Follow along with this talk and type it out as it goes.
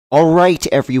Alright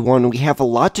everyone, we have a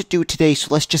lot to do today, so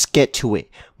let's just get to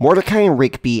it. Mordecai and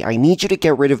Rigby, I need you to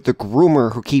get rid of the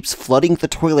groomer who keeps flooding the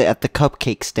toilet at the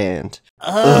cupcake stand.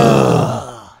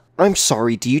 Ugh. I'm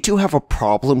sorry, do you two have a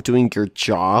problem doing your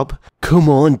job? Come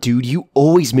on dude, you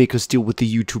always make us deal with the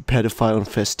YouTube pedophile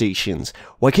infestations.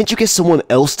 Why can't you get someone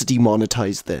else to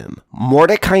demonetize them?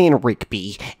 Mordecai and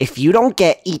Rigby, if you don't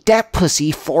get Eat That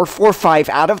Pussy 445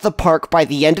 out of the park by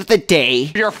the end of the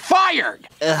day, you're fired!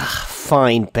 Ugh,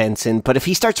 fine Benson, but if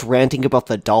he starts ranting about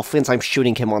the dolphins, I'm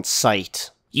shooting him on sight.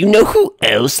 You know who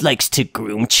else likes to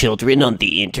groom children on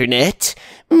the internet?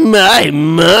 My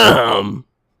mom!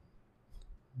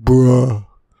 Bruh.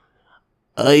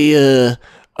 I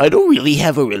don't really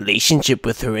have a relationship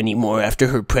with her anymore after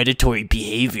her predatory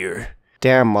behavior.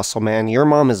 Damn, Muscle Man, your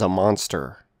mom is a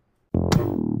monster.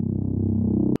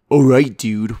 Alright,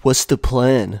 dude, what's the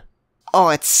plan? Oh,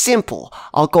 it's simple.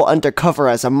 I'll go undercover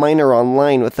as a minor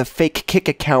online with a fake Kick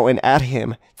account and add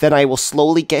him. Then I will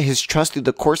slowly get his trust through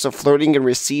the course of flirting and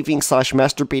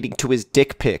receiving/masturbating to his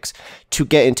dick pics. To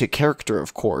get into character,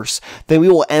 of course. Then we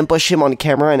will ambush him on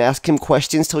camera and ask him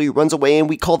questions till he runs away and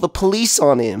we call the police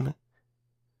on him.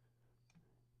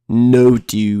 No,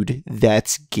 dude,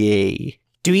 that's gay.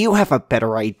 Do you have a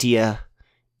better idea?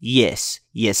 Yes,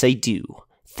 I do.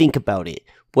 Think about it.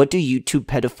 What do YouTube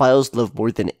pedophiles love more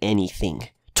than anything?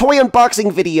 Toy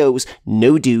unboxing videos!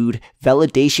 No dude,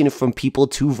 validation from people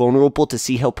too vulnerable to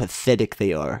see how pathetic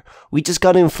they are. We just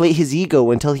gotta inflate his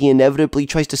ego until he inevitably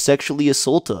tries to sexually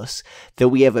assault us. Then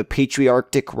we have a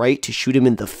patriarchic right to shoot him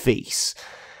in the face.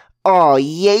 Aw,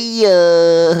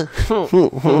 yeah!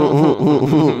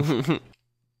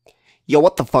 Yo,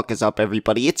 what the fuck is up,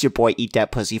 everybody? It's your boy, Eat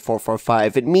That Pussy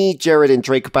 445, and me, Jared, and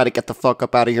Drake about to get the fuck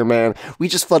up out of here, man. We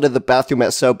just flooded the bathroom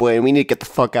at Subway, and we need to get the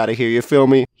fuck out of here, you feel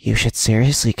me? You should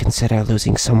seriously consider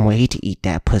losing some weight to Eat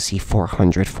That Pussy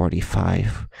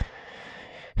 445.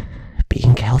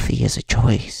 Being healthy is a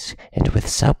choice, and with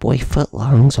Subway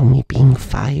footlongs only being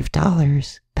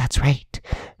 $5, that's right,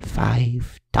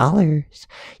 $5,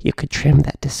 you could trim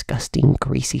that disgusting,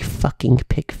 greasy fucking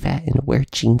pig fat and wear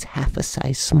jeans half a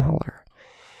size smaller.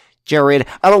 Jared,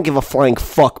 I don't give a flying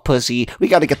fuck, pussy. We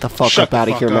gotta get the fuck up out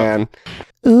of here, man.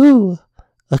 Ooh,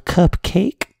 a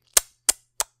cupcake?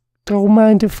 Don't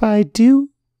mind if I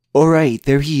do. Alright,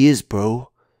 there he is,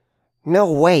 bro.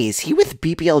 No way, is he with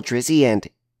BBL Drizzy and...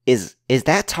 Is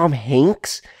that Tom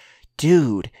Hanks?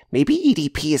 Dude, maybe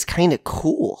EDP is kinda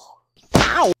cool.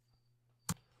 Ow!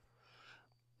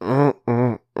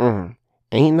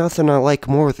 Ain't nothing I like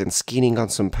more than skeeting on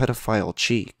some pedophile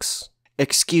cheeks.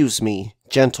 Excuse me,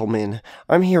 gentlemen,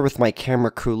 I'm here with my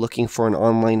camera crew looking for an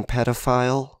online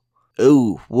pedophile.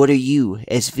 Oh, what are you,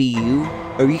 SVU?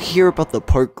 Are you here about the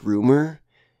park groomer?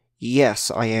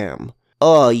 Yes, I am.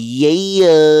 Oh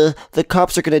yeah, the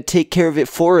cops are gonna take care of it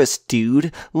for us,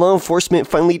 dude. Law enforcement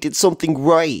finally did something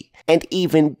right. And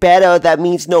even better, that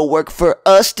means no work for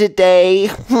us today.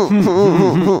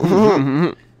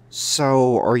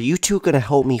 So, are you two gonna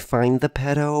help me find the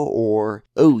pedo, or...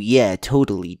 Oh yeah,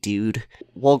 totally, dude.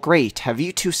 Well, great. Have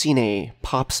you two seen a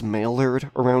Pops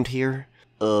Maillard around here?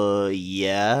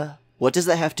 Yeah? What does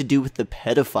that have to do with the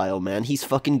pedophile, man? He's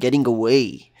fucking getting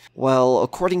away. Well,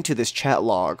 according to this chat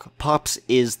log, Pops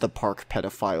is the park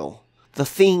pedophile. The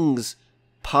things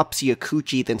Pops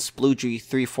Yakuchi then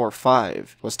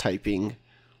Sploogey345 was typing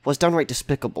was downright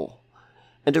despicable.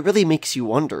 And it really makes you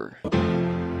wonder.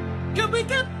 Can we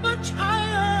get much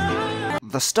higher?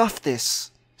 The stuff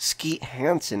this Skeet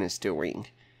Hansen is doing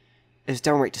is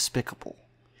downright despicable.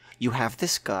 You have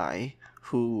this guy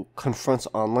who confronts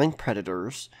online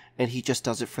predators, and he just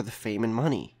does it for the fame and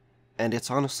money. And it's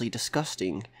honestly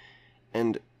disgusting.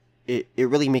 And it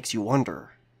really makes you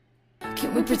wonder.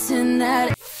 Can we pretend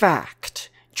that... Fact.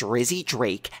 Drizzy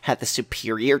Drake had the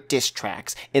superior diss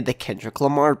tracks in the Kendrick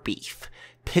Lamar beef.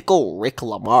 Pickle Rick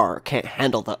Lamar can't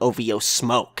handle the OVO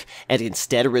smoke, and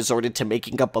instead resorted to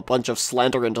making up a bunch of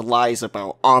slander and lies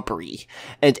about Aubrey.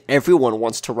 And everyone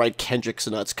wants to ride Kendrick's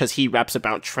nuts cause he raps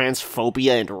about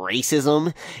transphobia and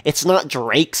racism. It's not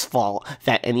Drake's fault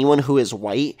that anyone who is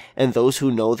white and those who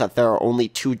know that there are only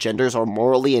two genders are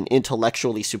morally and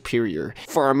intellectually superior.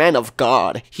 For a man of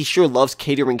God, he sure loves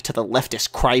catering to the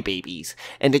leftist crybabies,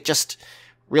 and it just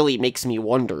really makes me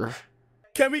wonder.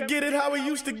 Can we get it how we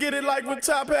used to get it, like when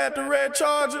Top had the red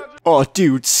Charger? Oh,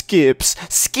 dude, skips!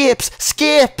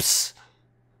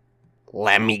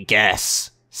 Let me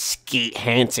guess. Skeet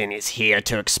Hansen is here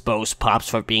to expose Pops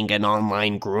for being an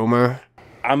online groomer?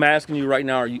 I'm asking you right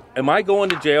now, am I going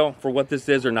to jail for what this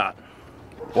is or not?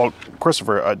 Well,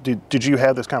 Christopher, did you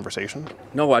have this conversation?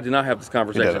 No, I did not have this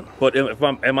conversation. You didn't.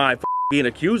 But am I being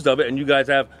accused of it and you guys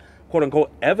have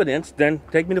quote-unquote evidence, then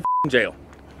take me to jail.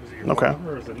 Is it your phone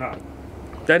number or is it not?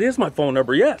 That is my phone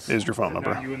number, yes. Is your phone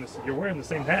number? Now you're wearing the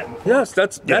same hat. Yes,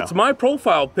 that's my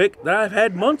profile pic that I've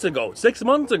had months ago, 6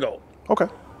 months ago. Okay.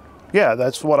 Yeah,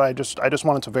 that's what I just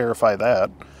wanted to verify that.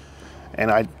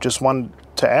 And I just wanted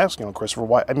to ask, Christopher,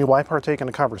 why partake in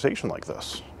a conversation like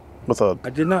this? I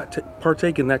did not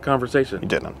partake in that conversation. You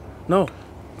didn't? No.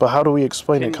 But how do we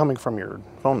explain it coming from your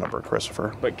phone number,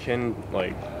 Christopher? But can't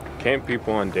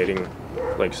people on dating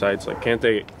sites, can't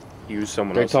they use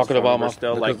someone else's talking phone about number my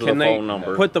still? can they phone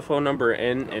number. Put the phone number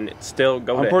in and it still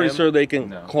go to I'm pretty him? sure they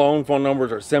can clone phone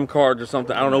numbers or SIM cards or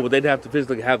something. I don't know, but they'd have to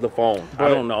physically have the phone. I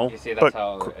don't know. You see, that's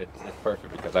how it's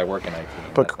perfect because I work in IT.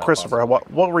 But Christopher,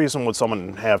 what reason would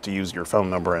someone have to use your phone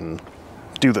number and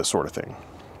do this sort of thing?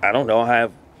 I don't know. I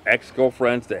have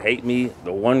ex-girlfriends that hate me.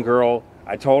 The one girl,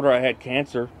 I told her I had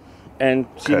cancer, and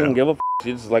she didn't give a f***.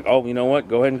 She's just like, oh, you know what?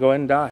 Go ahead and die.